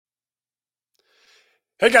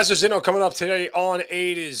Hey guys, it's Zinno coming up today on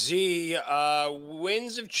A to Z.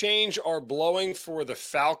 Winds of change are blowing for the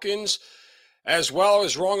Falcons, as well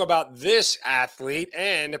as wrong about this athlete,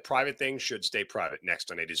 and private things should stay private.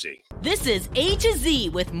 Next on A to Z. This is A to Z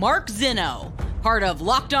with Mark Zinno, part of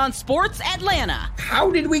Locked On Sports Atlanta.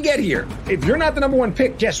 How did we get here? If you're not the number one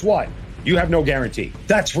pick, guess what? You have no guarantee.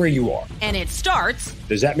 That's where you are. And it starts.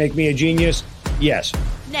 Does that make me a genius? Yes.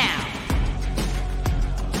 Now.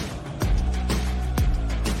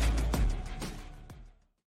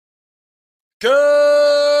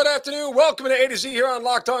 Good afternoon. Welcome to A to Z here on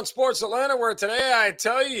Locked On Sports Atlanta, where today I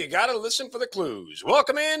tell you got to listen for the clues.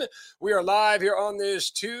 Welcome in. We are live here on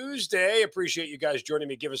this Tuesday. Appreciate you guys joining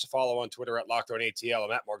me. Give us a follow on Twitter at Locked On ATL.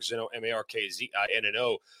 I'm at Mark Zinno,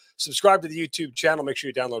 MarkZinno. Subscribe to the YouTube channel. Make sure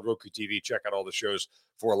you download Roku TV. Check out all the shows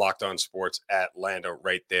for Locked On Sports Atlanta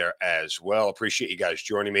right there as well. Appreciate you guys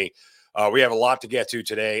joining me. We have a lot to get to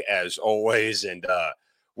today, as always. And,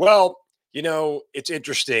 you know, it's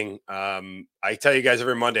interesting. I tell you guys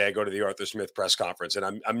every Monday I go to the Arthur Smith press conference,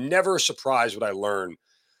 and I'm never surprised what I learn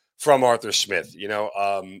from Arthur Smith. You know,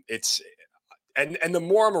 and the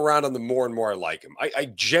more I'm around him, the more and more I like him. I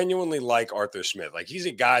genuinely like Arthur Smith. Like, he's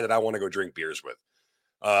a guy that I want to go drink beers with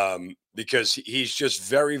because he's just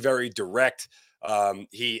very, very direct.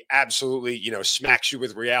 He absolutely, smacks you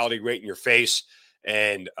with reality right in your face.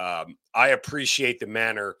 And I appreciate the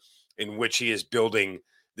manner in which he is building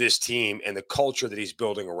this team and the culture that he's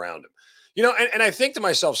building around him. And I think to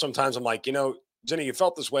myself sometimes, I'm like, Zinno, you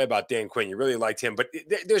felt this way about Dan Quinn. You really liked him, but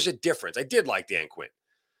there's a difference. I did like Dan Quinn.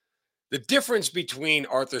 The difference between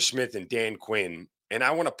Arthur Smith and Dan Quinn, and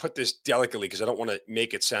I want to put this delicately because I don't want to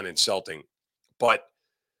make it sound insulting, but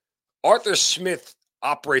Arthur Smith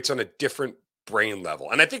operates on a different brain level.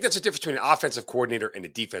 And I think that's a difference between an offensive coordinator and a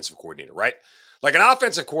defensive coordinator, right? Like, an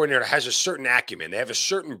offensive coordinator has a certain acumen. They have a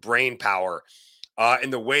certain brain power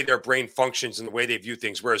in the way their brain functions and the way they view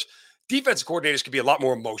things. Whereas defensive coordinators can be a lot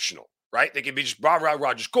more emotional, right? They can be just rah, rah,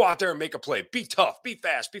 rah, just go out there and make a play. Be tough, be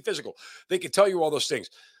fast, be physical. They can tell you all those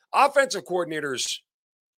things. Offensive coordinators,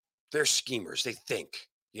 they're schemers. They think,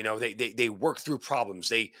 they work through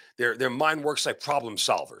problems. Their mind works like problem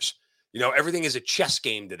solvers. Everything is a chess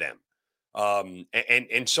game to them.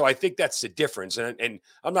 And so I think that's the difference. And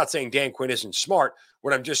I'm not saying Dan Quinn isn't smart.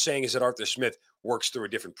 What I'm just saying is that Arthur Smith works through a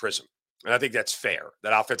different prism. And I think that's fair,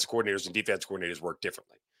 that offensive coordinators and defensive coordinators work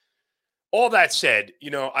differently. All that said,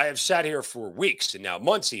 I have sat here for weeks and now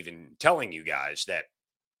months even telling you guys that,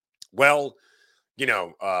 that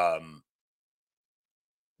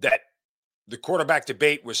the quarterback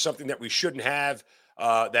debate was something that we shouldn't have,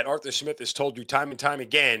 that Arthur Smith has told you time and time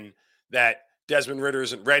again that Desmond Ridder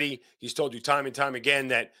isn't ready. He's told you time and time again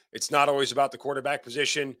that it's not always about the quarterback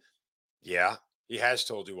position. Yeah, he has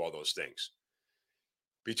told you all those things.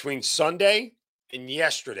 Between Sunday and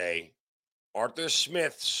yesterday, Arthur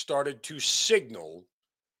Smith started to signal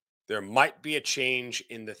there might be a change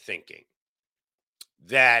in the thinking.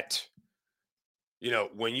 That,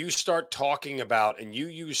 when you start talking about and you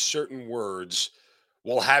use certain words,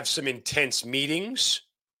 we'll have some intense meetings,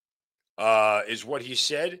 is what he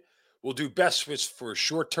said. We'll do best for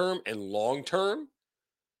short term and long term.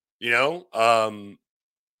 I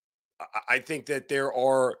think that there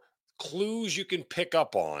are clues you can pick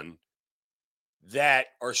up on that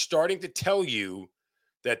are starting to tell you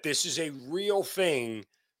that this is a real thing,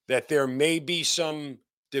 that there may be some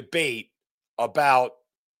debate about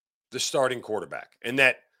the starting quarterback, and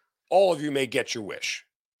that all of you may get your wish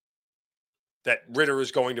that Ridder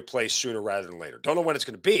is going to play sooner rather than later. Don't know when it's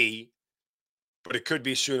going to be, but it could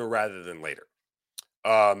be sooner rather than later.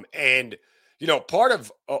 And part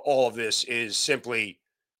of all of this is simply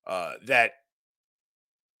that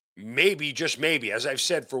maybe, just maybe, as I've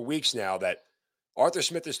said for weeks now, that Arthur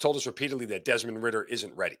Smith has told us repeatedly that Desmond Ridder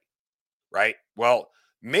isn't ready, right? Well,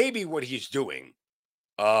 maybe what he's doing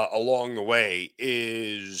along the way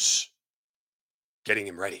is getting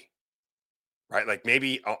him ready, right? Like,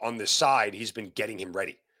 maybe on the side, he's been getting him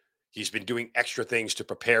ready. He's been doing extra things to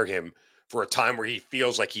prepare him for a time where he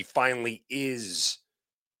feels like he finally is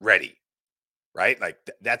ready, right? Like,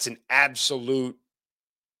 that's an absolute,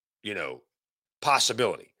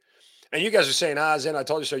 possibility. And you guys are saying, Zen, I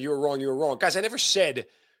told you so. You were wrong. Guys, I never said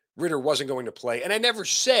Ridder wasn't going to play, and I never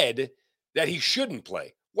said that he shouldn't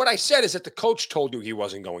play. What I said is that the coach told you he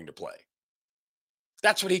wasn't going to play.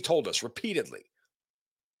 That's what he told us repeatedly,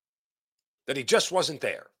 that he just wasn't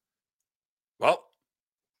there. Well,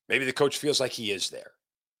 maybe the coach feels like he is there.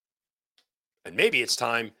 And maybe it's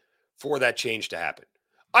time for that change to happen.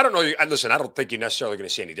 I don't know. Listen, I don't think you're necessarily going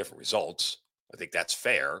to see any different results. I think that's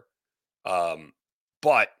fair.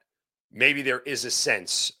 But maybe there is a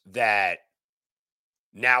sense that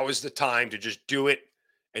now is the time to just do it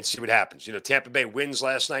and see what happens. Tampa Bay wins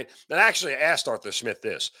last night. And actually, I asked Arthur Smith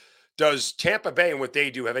this. Does Tampa Bay and what they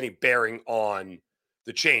do have any bearing on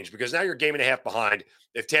the change? Because now you're a game and a half behind.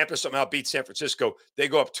 If Tampa somehow beats San Francisco, they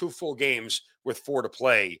go up 2 full games with 4 to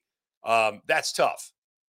play. That's tough.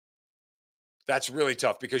 That's really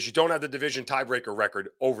tough because you don't have the division tiebreaker record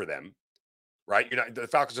over them, right? The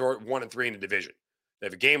Falcons are 1-3 in the division. They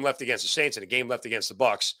have a game left against the Saints and a game left against the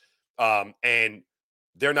Bucs, and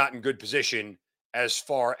they're not in good position as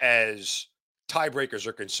far as tiebreakers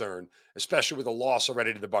are concerned, especially with a loss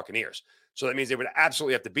already to the Buccaneers. So that means they would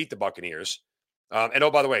absolutely have to beat the Buccaneers. And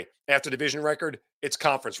oh, by the way, after division record, it's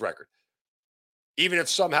conference record. Even if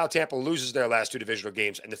somehow Tampa loses their last 2 divisional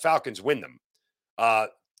games and the Falcons win them,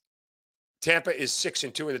 Tampa is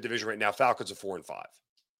 6-2 in the division right now. Falcons are 4-5.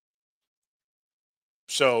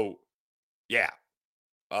 So, yeah,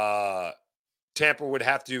 Tampa would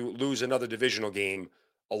have to lose another divisional game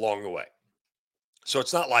along the way. So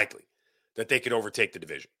it's not likely that they could overtake the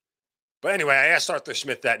division. But anyway, I asked Arthur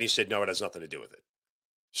Smith that, and he said, no, it has nothing to do with it.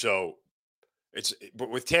 So but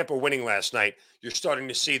with Tampa winning last night, you're starting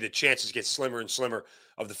to see the chances get slimmer and slimmer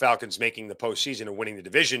of the Falcons making the postseason and winning the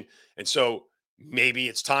division. And so maybe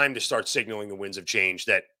it's time to start signaling the winds of change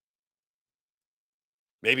that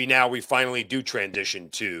maybe now we finally do transition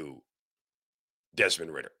to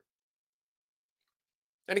Desmond Ridder.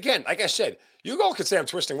 And again, like I said, you all could say I'm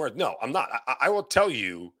twisting words. No, I'm not. I will tell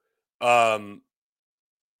you, I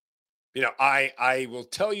will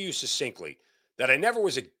tell you succinctly that I never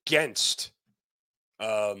was against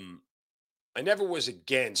Desmond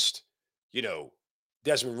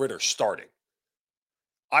Ridder starting.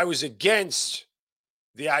 I was against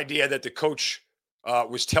the idea that the coach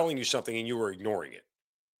was telling you something and you were ignoring it.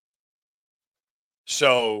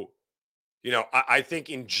 So, I think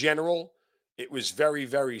in general, it was very,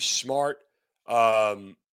 very smart for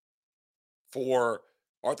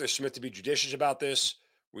Arthur Smith to be judicious about this.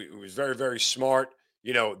 It was very, very smart,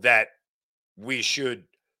 that we should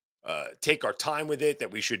take our time with it,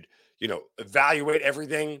 that we should, evaluate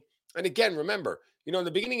everything. And again, remember, in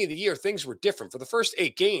the beginning of the year, things were different. For the first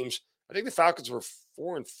 8 games, I think the Falcons were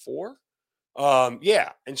 4-4.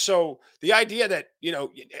 Yeah. And so the idea that,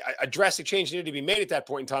 a drastic change needed to be made at that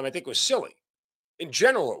point in time, I think was silly. In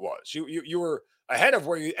general, it was. You were ahead of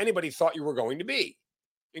where anybody thought you were going to be,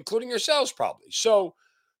 including yourselves probably. So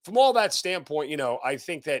from all that standpoint, I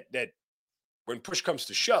think that when push comes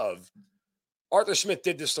to shove, Arthur Smith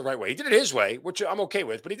did this the right way. He did it his way, which I'm okay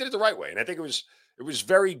with, but he did it the right way. And I think it was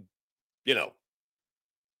very,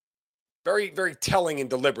 very, very telling and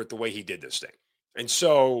deliberate the way he did this thing. And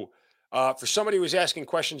so for somebody who was asking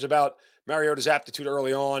questions about Mariota's aptitude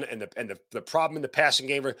early on and the problem in the passing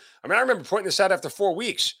game, I remember pointing this out after 4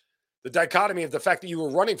 weeks, the dichotomy of the fact that you were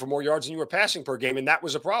running for more yards than you were passing per game, and that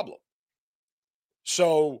was a problem.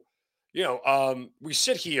 So, we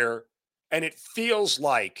sit here and it feels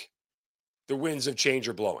like the winds of change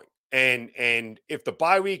are blowing. And if the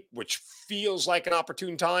bye week, which feels like an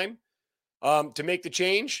opportune time to make the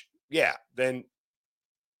change, yeah, then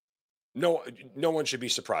no one should be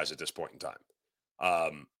surprised at this point in time.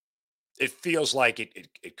 It feels like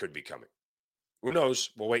it could be coming. Who knows?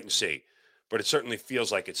 We'll wait and see. But it certainly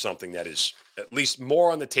feels like it's something that is at least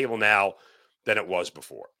more on the table now than it was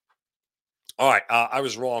before. All right, I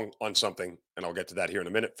was wrong on something, and I'll get to that here in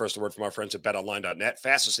a minute. First, a word from our friends at betonline.net.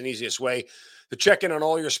 Fastest and easiest way to check in on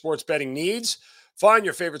all your sports betting needs. Find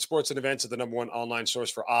your favorite sports and events at the #1 online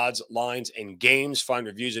source for odds, lines, and games. Find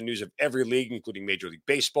reviews and news of every league, including Major League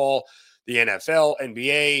Baseball, the NFL,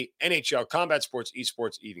 NBA, NHL, combat sports,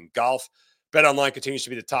 esports, even golf. BetOnline continues to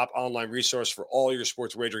be the top online resource for all your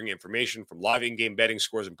sports wagering information, from live in-game betting,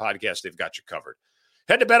 scores, and podcasts. They've got you covered.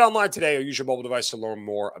 Head to BetOnline today or use your mobile device to learn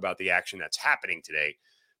more about the action that's happening today.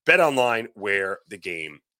 BetOnline, where the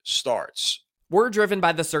game starts. We're driven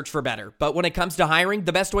by the search for better, but when it comes to hiring,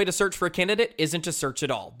 the best way to search for a candidate isn't to search at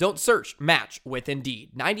all. Don't search, match with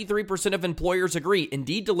Indeed. 93% of employers agree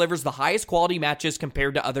Indeed delivers the highest quality matches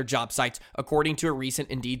compared to other job sites, according to a recent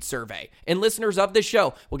Indeed survey. And listeners of this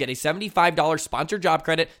show will get a $75 sponsored job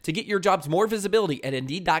credit to get your jobs more visibility at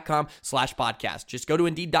Indeed.com/podcast. Just go to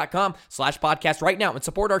Indeed.com/podcast right now and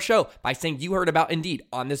support our show by saying you heard about Indeed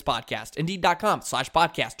on this podcast.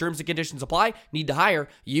 Indeed.com/podcast. Terms and conditions apply. Need to hire?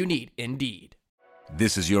 You need Indeed.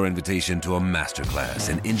 This is your invitation to a masterclass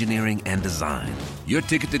in engineering and design. Your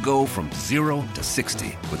ticket to go from 0 to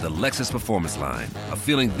 60 with the Lexus Performance Line. A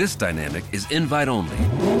feeling this dynamic is invite only.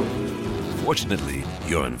 Fortunately,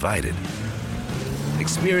 you're invited.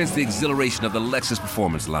 Experience the exhilaration of the Lexus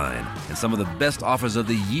Performance Line and some of the best offers of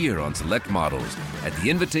the year on select models at the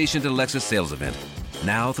Invitation to Lexus sales event,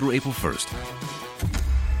 now through April 1st.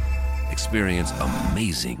 experience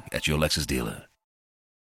amazing at your Lexus dealer.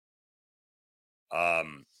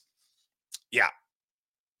 Yeah.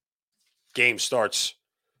 Game starts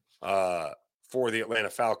for the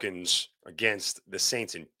Atlanta Falcons against the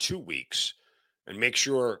Saints in 2 weeks. And make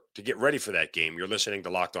sure to get ready for that game. You're listening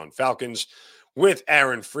to Locked On Falcons with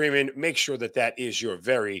Aaron Freeman. Make sure that that is your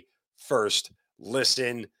very first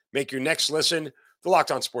listen. Make your next listen the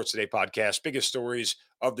Locked On Sports Today podcast. Biggest stories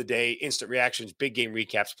of the day, instant reactions, big game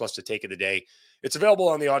recaps, plus the take of the day. It's available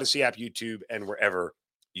on the Odyssey app, YouTube, and wherever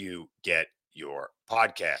you get your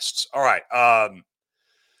podcasts. All right.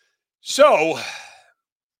 So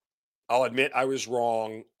I'll admit I was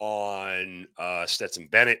wrong on Stetson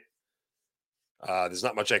Bennett. There's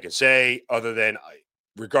not much I can say other than,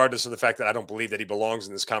 regardless of the fact that I don't believe that he belongs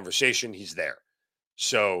in this conversation, he's there.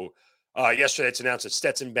 So yesterday it's announced that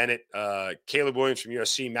Stetson Bennett, Caleb Williams from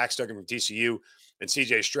USC, Max Duggan from TCU, and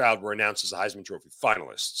CJ Stroud were announced as the Heisman Trophy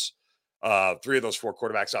finalists. 3 of those 4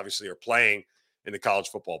 quarterbacks obviously are playing in the college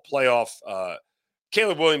football playoff.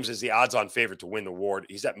 Caleb Williams is the odds-on favorite to win the award.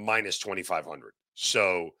 He's at minus 2,500.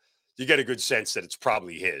 So you get a good sense that it's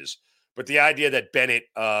probably his. But the idea that Bennett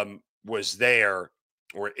was there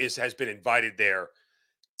or has been invited there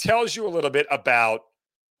tells you a little bit about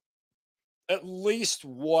at least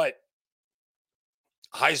what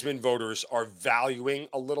Heisman voters are valuing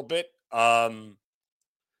a little bit.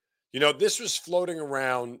 This was floating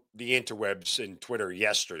around the interwebs and Twitter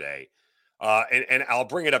yesterday. And I'll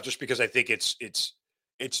bring it up just because I think it's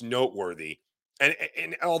noteworthy.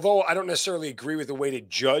 And although I don't necessarily agree with the way to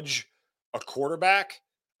judge a quarterback,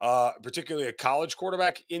 particularly a college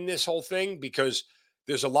quarterback in this whole thing, because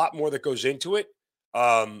there's a lot more that goes into it.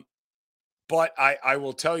 But I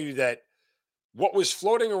will tell you that what was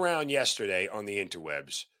floating around yesterday on the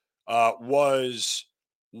interwebs was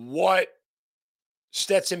what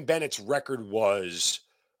Stetson Bennett's record was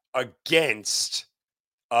against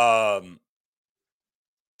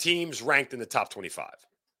teams ranked in the top 25.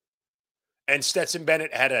 And Stetson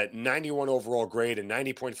Bennett had a 91 overall grade, a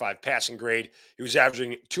 90.5 passing grade. He was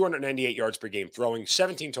averaging 298 yards per game throwing,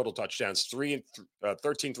 17 total touchdowns,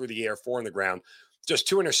 13 through the air, 4 on the ground, just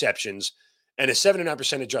 2 interceptions, and a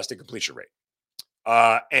 79% adjusted completion rate.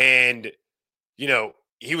 And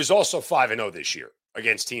he was also 5-0 this year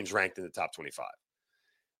against teams ranked in the top 25.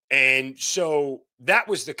 And so that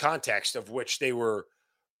was the context of which they were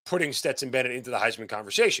putting Stetson Bennett into the Heisman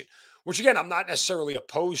conversation, which, again, I'm not necessarily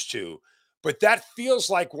opposed to, but that feels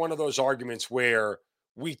like one of those arguments where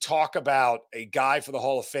we talk about a guy for the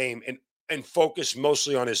Hall of Fame and focus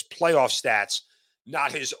mostly on his playoff stats,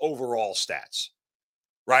 not his overall stats,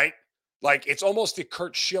 right? Like, it's almost the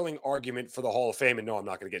Kurt Schilling argument for the Hall of Fame. And no, I'm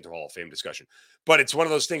not going to get into a Hall of Fame discussion, but it's one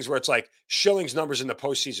of those things where it's like Schilling's numbers in the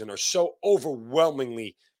postseason are so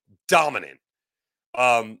overwhelmingly dominant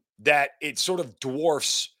that it sort of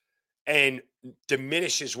dwarfs and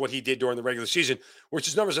diminishes what he did during the regular season, which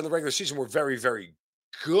his numbers in the regular season were very, very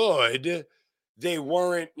good. They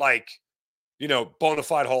weren't bona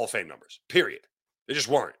fide Hall of Fame numbers, period. They just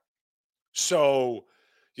weren't. So,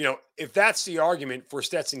 if that's the argument for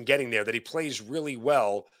Stetson getting there, that he plays really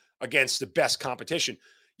well against the best competition,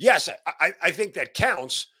 yes, I think that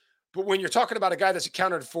counts. But when you're talking about a guy that's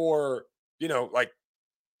accounted for,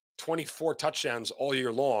 24 touchdowns all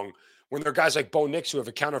year long, when there are guys like Bo Nix who have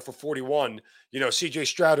accounted for 41, CJ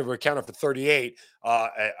Stroud who accounted for 38, who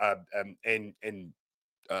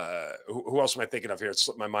else am I thinking of here? It's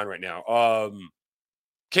slipped my mind right now.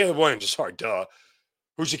 Caleb Williams, sorry,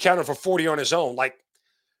 who's accounted for 40 on his own.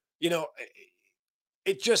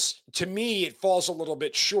 It just, to me, it falls a little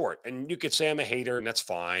bit short. And you could say I'm a hater, and that's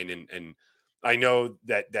fine. And I know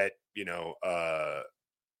that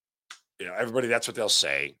everybody, that's what they'll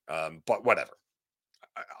say. But whatever.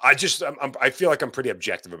 I feel like I'm pretty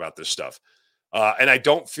objective about this stuff. And I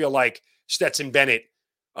don't feel like Stetson Bennett,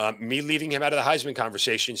 me leaving him out of the Heisman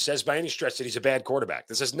conversation, says by any stretch that he's a bad quarterback.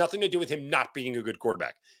 This has nothing to do with him not being a good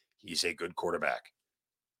quarterback. He's a good quarterback.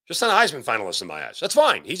 Just not a Heisman finalist in my eyes. That's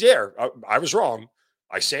fine. He's there. I was wrong.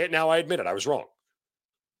 I say it now. I admit it. I was wrong.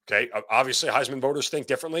 Okay. Obviously, Heisman voters think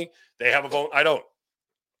differently. They have a vote. I don't.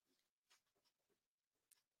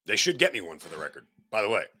 They should get me one, for the record. By the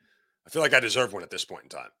way, I feel like I deserve one at this point in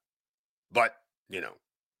time. But,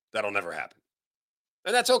 that'll never happen.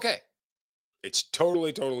 And that's okay. It's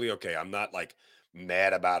totally, totally okay. I'm not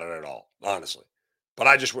mad about it at all, honestly. But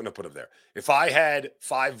I just wouldn't have put him there. If I had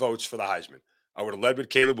 5 votes for the Heisman, I would have led with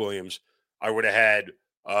Caleb Williams. I would have had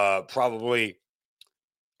probably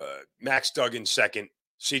Max Duggan second,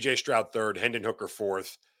 CJ Stroud third, Hendon Hooker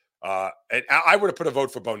fourth. And I would have put a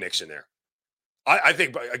vote for Bo Nix in there. I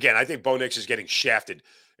think Bo Nix is getting shafted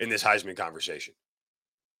in this Heisman conversation.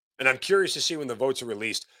 And I'm curious to see when the votes are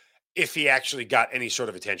released if he actually got any sort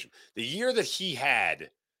of attention. The year that he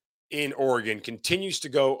had in Oregon continues to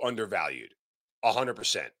go undervalued,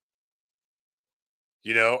 100%.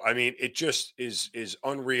 I mean, it just is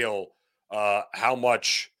unreal how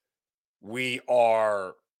much we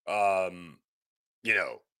are, you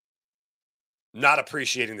know, not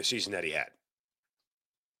appreciating the season that he had.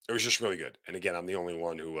 It was just really good. And again, I'm the only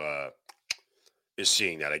one who is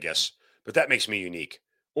seeing that, I guess. But that makes me unique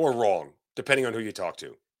or wrong, depending on who you talk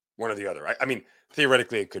to. One or the other. I mean,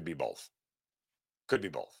 theoretically, it could be both. Could be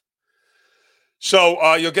both.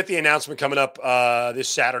 So you'll get the announcement coming up this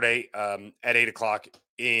Saturday at 8 o'clock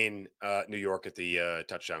in New York at the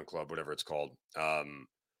Touchdown Club, whatever it's called.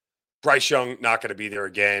 Bryce Young, not going to be there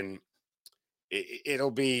again.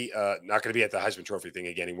 It'll be not going to be at the Heisman Trophy thing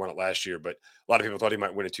again. He won it last year, but a lot of people thought he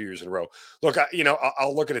might win it 2 years in a row. Look,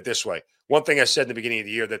 I'll look at it this way. One thing I said in the beginning of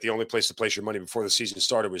the year that the only place to place your money before the season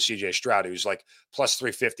started was C.J. Stroud. He was like plus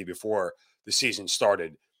 350 before the season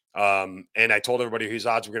started. And I told everybody his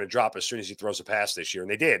odds were going to drop as soon as he throws a pass this year. And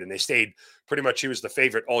they did. And they stayed pretty much. He was the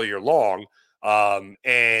favorite all year long.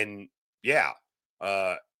 And yeah,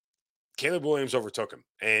 Caleb Williams overtook him.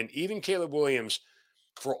 And even Caleb Williams,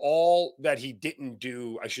 for all that he didn't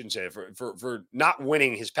do, I shouldn't say it, for not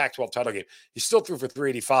winning his Pac-12 title game, he still threw for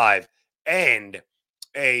 385 and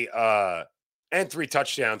 3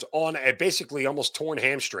 touchdowns on a basically almost torn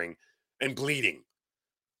hamstring and bleeding.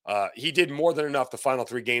 He did more than enough the final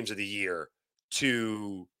 3 games of the year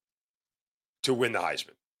to win the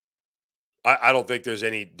Heisman. I don't think there's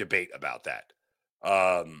any debate about that.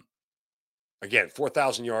 Again,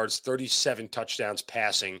 4,000 yards, 37 touchdowns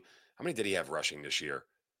passing. How many did he have rushing this year?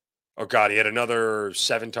 Oh, God, he had another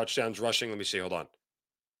 7 touchdowns rushing. Let me see. Hold on.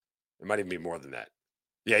 It might even be more than that.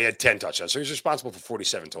 Yeah, he had 10 touchdowns. So he's responsible for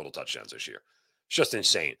 47 total touchdowns this year. It's just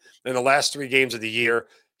insane. In the last 3 games of the year,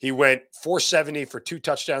 he went 470 for 2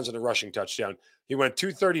 touchdowns and a rushing touchdown. He went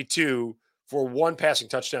 232 for 1 passing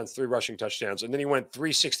touchdown, 3 rushing touchdowns. And then he went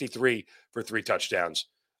 363 for 3 touchdowns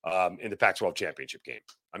in the Pac-12 championship game.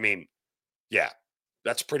 I mean, yeah,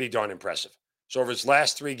 that's pretty darn impressive. So over his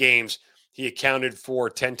last 3 games, he accounted for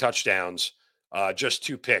 10 touchdowns, just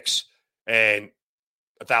 2 picks, and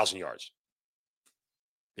 1,000 yards.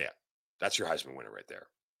 Yeah, that's your Heisman winner right there.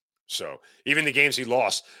 So even the games he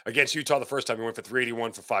lost against Utah the first time, he went for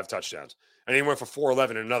 381 for 5 touchdowns. And he went for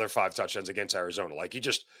 411 and another 5 touchdowns against Arizona. Like he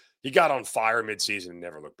got on fire midseason and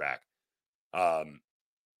never looked back. And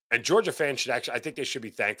Georgia fans should actually, I think they should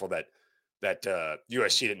be thankful that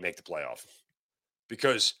USC didn't make the playoff,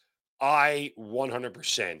 because I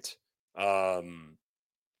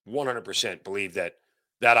 100% believe that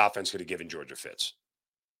offense could have given Georgia fits.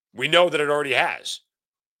 We know that it already has.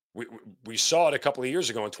 We saw it a couple of years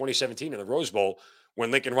ago in 2017 in the Rose Bowl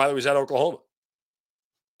when Lincoln Riley was at Oklahoma.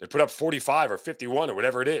 They put up 45 or 51 or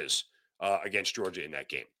whatever it is against Georgia in that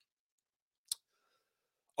game.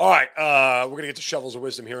 All right, we're going to get to Shovels of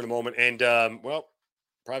Wisdom here in a moment. And, well,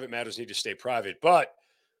 private matters need to stay private. But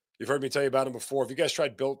you've heard me tell you about them before. If you guys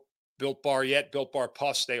tried Built Bar yet, Built Bar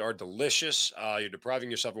Puffs, they are delicious. You're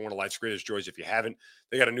depriving yourself of one of life's greatest joys if you haven't.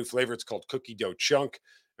 They got a new flavor. It's called Cookie Dough Chunk.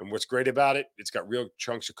 And what's great about it, it's got real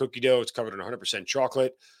chunks of cookie dough. It's covered in 100%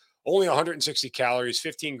 chocolate. Only 160 calories,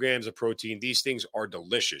 15 grams of protein. These things are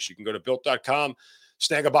delicious. You can go to Built.com,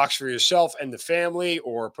 snag a box for yourself and the family,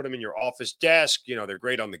 or put them in your office desk. They're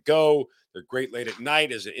great on the go. They're great late at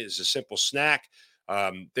night as a simple snack.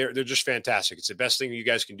 They're just fantastic. It's the best thing you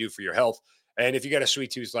guys can do for your health. And if you got a sweet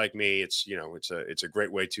tooth like me, it's a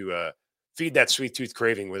great way to feed that sweet tooth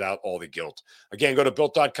craving without all the guilt. Again, go to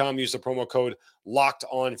Built.com, use the promo code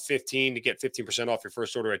LOCKEDON15 to get 15% off your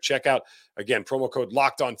first order at checkout. Again, promo code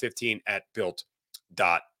LOCKEDON15 at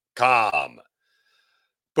Built.com.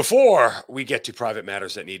 Before we get to private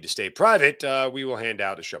matters that need to stay private, we will hand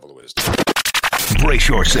out a Shovel of Wisdom. Brace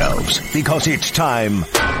yourselves, because it's time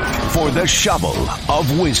for the Shovel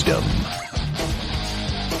of Wisdom.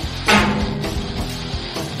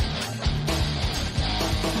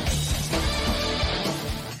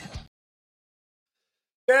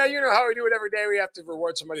 Yeah, you know how we do it every day. We have to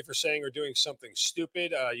reward somebody for saying or doing something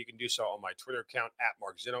stupid. You can do so on my Twitter account at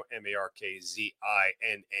Mark Zinno,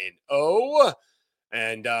 MarkZinno.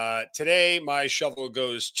 And today my shovel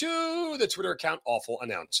goes to the Twitter account Awful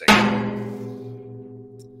Announcing. I'm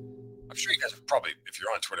sure you guys are probably, if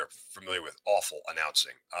you're on Twitter, familiar with Awful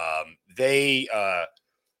Announcing. They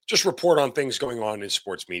just report on things going on in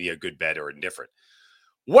sports media, good, bad, or indifferent.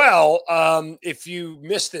 Well, if you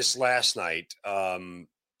missed this last night,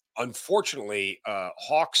 unfortunately,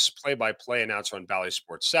 Hawks play-by-play announcer on Bally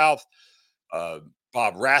Sports South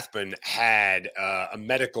Bob Rathman had a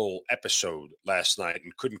medical episode last night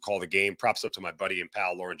and couldn't call the game. Props up to my buddy and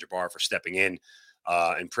pal, Lauren Jabbar, for stepping in,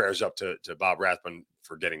 and prayers up to Bob Rathman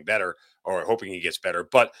for getting better, or hoping he gets better.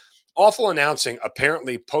 But Awful Announcing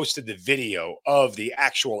apparently posted the video of the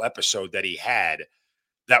actual episode that he had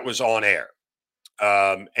that was on air.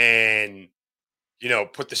 And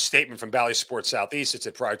put the statement from Bally Sports Southeast. It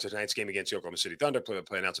said, prior to tonight's game against the Oklahoma City Thunder,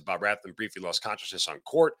 play-by-play announcer Bob Rathman briefly lost consciousness on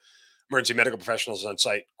court. Emergency medical professionals on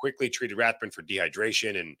site quickly treated Rathman for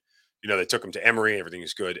dehydration, and they took him to Emory, and everything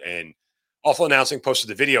is good. And Awful Announcing posted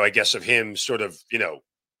the video, I guess, of him sort of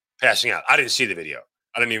passing out. I didn't see the video.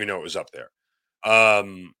 I didn't even know it was up there.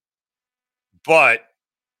 But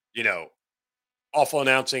Awful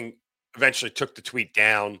Announcing eventually took the tweet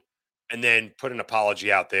down and then put an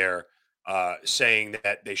apology out there, saying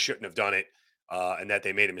that they shouldn't have done it, and that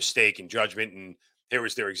they made a mistake in judgment. And here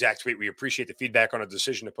was their exact tweet. We appreciate the feedback on our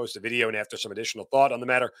decision to post the video, and after some additional thought on the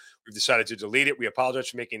matter, we've decided to delete it. We apologize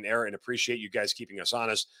for making an error and appreciate you guys keeping us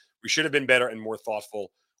honest. We should have been better and more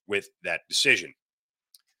thoughtful with that decision.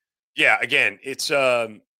 Yeah, again, it's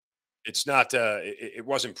not, it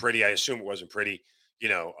wasn't pretty. I assume it wasn't pretty,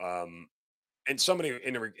 and somebody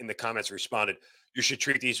in the comments responded, you should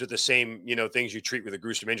treat these with the same, things you treat with a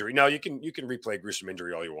gruesome injury. No, you can replay gruesome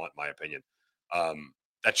injury all you want, in my opinion.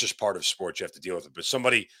 That's just part of sports. You have to deal with it. But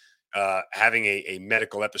somebody having a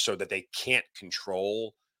medical episode that they can't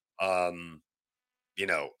control, I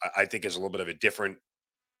think is a little bit of a different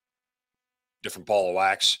ball of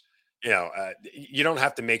wax. You don't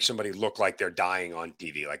have to make somebody look like they're dying on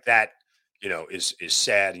TV like that. Is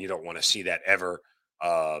sad, and you don't want to see that ever.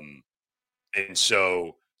 And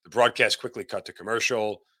so the broadcast quickly cut to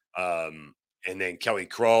commercial, and then Kelly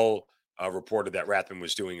Kroll reported that Rathman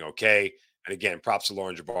was doing okay. And again, props to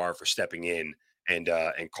Lauren Jabbar for stepping in and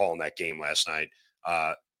calling that game last night.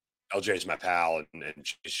 LJ is my pal, and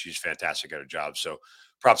she's fantastic at her job. So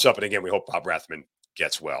props up. And again, we hope Bob Rathman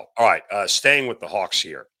gets well. All right, staying with the Hawks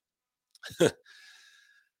here.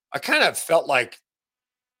 I kind of felt like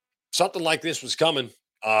something like this was coming.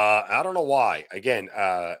 I don't know why. Again,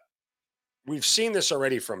 we've seen this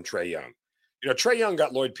already from Trae Young. Trae Young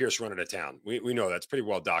got Lloyd Pierce run out of town. We know that's pretty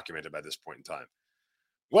well documented by this point in time.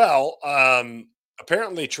 Well,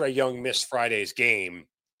 apparently Trae Young missed Friday's game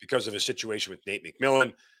because of a situation with Nate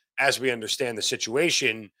McMillan. As we understand the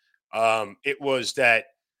situation, it was that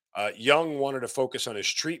Young wanted to focus on his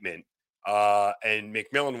treatment, and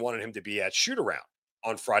McMillan wanted him to be at shoot-around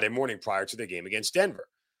on Friday morning prior to the game against Denver.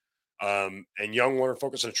 And Young wanted to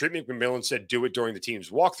focus on treatment. McMillan said, do it during the team's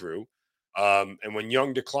walkthrough. And when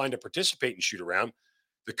Young declined to participate in shoot-around,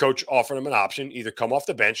 the coach offered him an option, either come off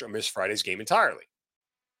the bench or miss Friday's game entirely.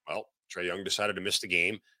 Well, Trae Young decided to miss the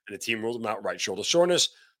game, and the team ruled him out right shoulder soreness.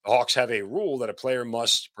 The Hawks have a rule that a player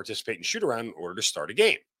must participate in shoot-around in order to start a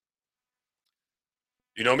game.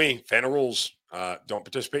 You know me, fan of rules. Don't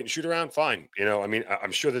participate in shoot-around, fine.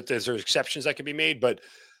 I'm sure that there's exceptions that can be made, but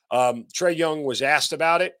Trae Young was asked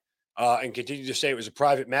about it and continued to say it was a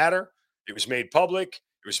private matter. It was made public.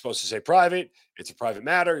 It was supposed to say private. It's a private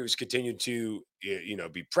matter. He was continued to,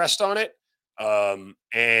 be pressed on it.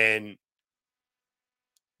 And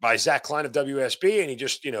by Zach Klein of WSB, and he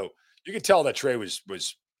just, you could tell that Trae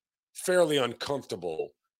was fairly uncomfortable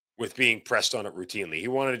with being pressed on it routinely. He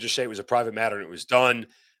wanted to just say it was a private matter and it was done.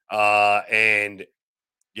 And,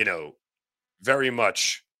 very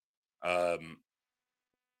much a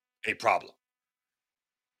problem.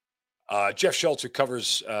 Jeff Schultz, who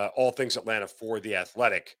covers all things Atlanta for The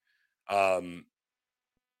Athletic,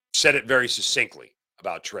 said it very succinctly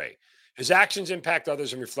about Trae. His actions impact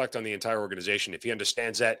others and reflect on the entire organization. If he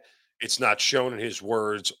understands that, it's not shown in his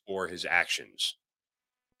words or his actions.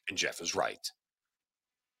 And Jeff is right.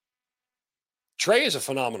 Trae is a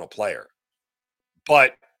phenomenal player.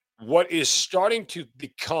 But what is starting to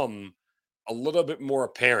become a little bit more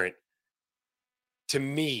apparent to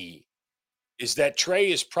me is that Trae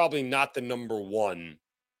is probably not the number one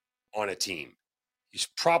on a team. He's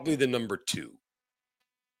probably the number two.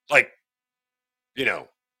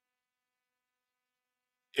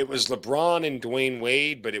 It was LeBron and Dwayne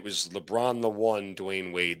Wade, but it was LeBron the one,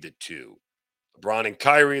 Dwayne Wade the two. LeBron and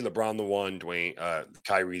Kyrie, LeBron the one,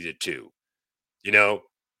 Kyrie the two.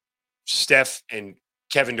 Steph and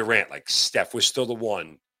Kevin Durant, Steph was still the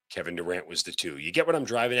one, Kevin Durant was the two. You get what I'm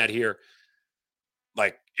driving at here?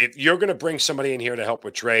 If you're going to bring somebody in here to help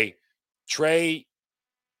with Trae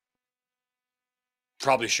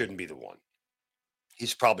probably shouldn't be the one.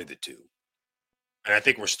 He's probably the two. And I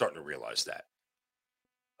think we're starting to realize that.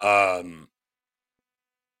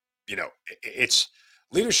 It's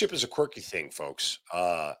leadership is a quirky thing, folks.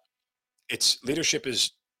 Leadership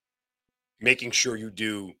is making sure you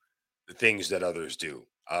do the things that others do.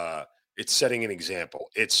 It's setting an example.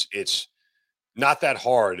 It's not that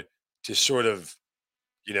hard to sort of,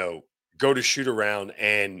 go to shoot around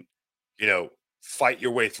and, fight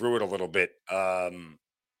your way through it a little bit, and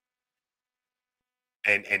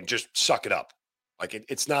just suck it up. Like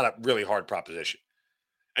it's not a really hard proposition.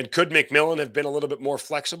 And could McMillan have been a little bit more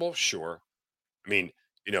flexible? Sure. I mean,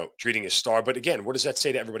 treating his star. But again, what does that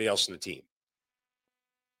say to everybody else in the team?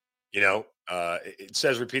 It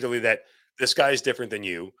says repeatedly that this guy is different than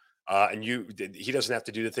you, and he doesn't have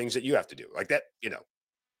to do the things that you have to do. Like that,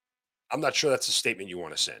 I'm not sure that's a statement you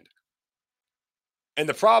want to send. And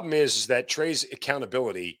the problem is that Trey's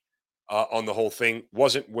accountability on the whole thing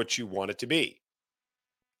wasn't what you want it to be.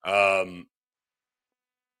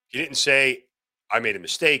 He didn't say, I made a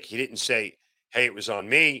mistake. He didn't say, hey, it was on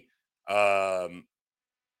me. And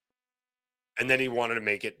then he wanted to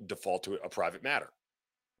make it default to a private matter.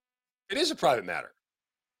 It is a private matter.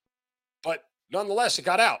 But nonetheless, it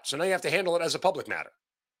got out. So now you have to handle it as a public matter.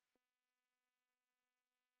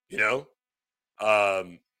 He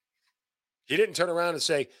didn't turn around and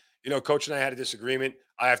say, Coach and I had a disagreement.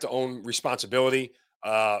 I have to own responsibility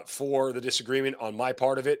for the disagreement on my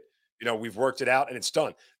part of it. We've worked it out and it's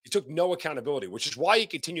done. He took no accountability, which is why he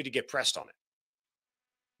continued to get pressed on it.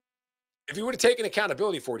 If he would have taken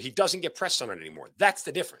accountability for it, he doesn't get pressed on it anymore. That's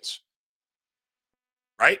the difference.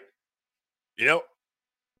 Right?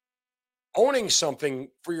 Owning something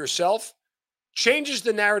for yourself changes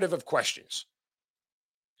the narrative of questions.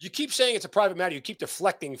 You keep saying it's a private matter. You keep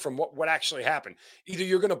deflecting from what actually happened. Either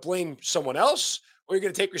you're going to blame someone else or you're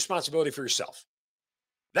going to take responsibility for yourself.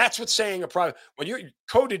 That's what saying when your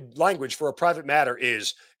coded language for a private matter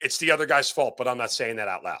is, it's the other guy's fault, but I'm not saying that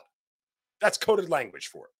out loud. That's coded language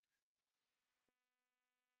for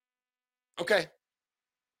it. Okay.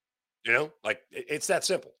 It's that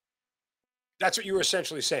simple. That's what you were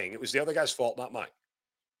essentially saying. It was the other guy's fault, not mine.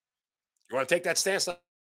 You want to take that stance, knock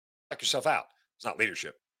yourself out. It's not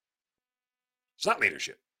leadership. It's not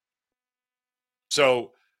leadership.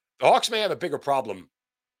 So the Hawks may have a bigger problem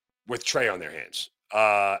with Trey on their hands.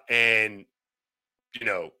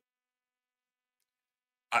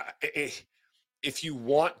 If you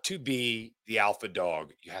want to be the alpha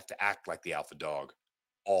dog, you have to act like the alpha dog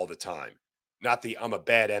all the time. Not the I'm a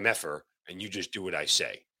bad MFer and you just do what I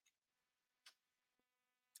say.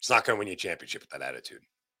 It's not going to win you a championship with that attitude.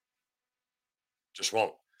 Just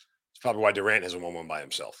won't. It's probably why Durant hasn't won one by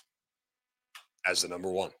himself as the number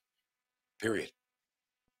one. Period.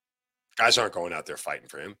 Guys aren't going out there fighting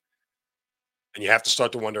for him. And you have to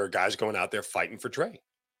start to wonder, are guys going out there fighting for Trey?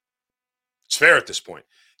 It's fair at this point.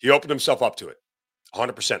 He opened himself up to it.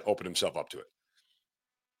 100% opened himself up to it.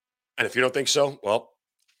 And if you don't think so, well,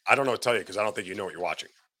 I don't know what to tell you because I don't think you know what you're watching.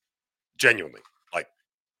 Genuinely. Like,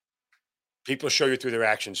 people show you through their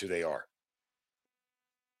actions who they are.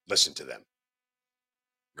 Listen to them.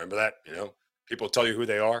 Remember that? People tell you who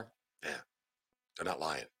they are. Yeah, they're not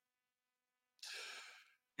lying.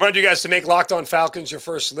 I wanted you guys to make Locked On Falcons your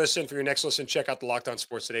first listen. For your next listen, check out the Locked On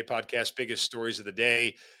Sports Today podcast. Biggest stories of the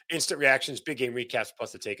day, instant reactions, big game recaps,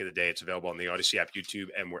 plus the take of the day. It's available on the Odyssey app, YouTube,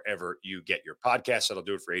 and wherever you get your podcasts. That'll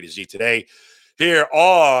do it for A to Z today here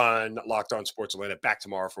on Locked On Sports Atlanta. Back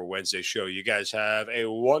tomorrow for a Wednesday show. You guys have a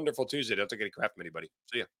wonderful Tuesday. Don't take any crap from anybody.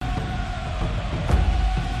 See ya.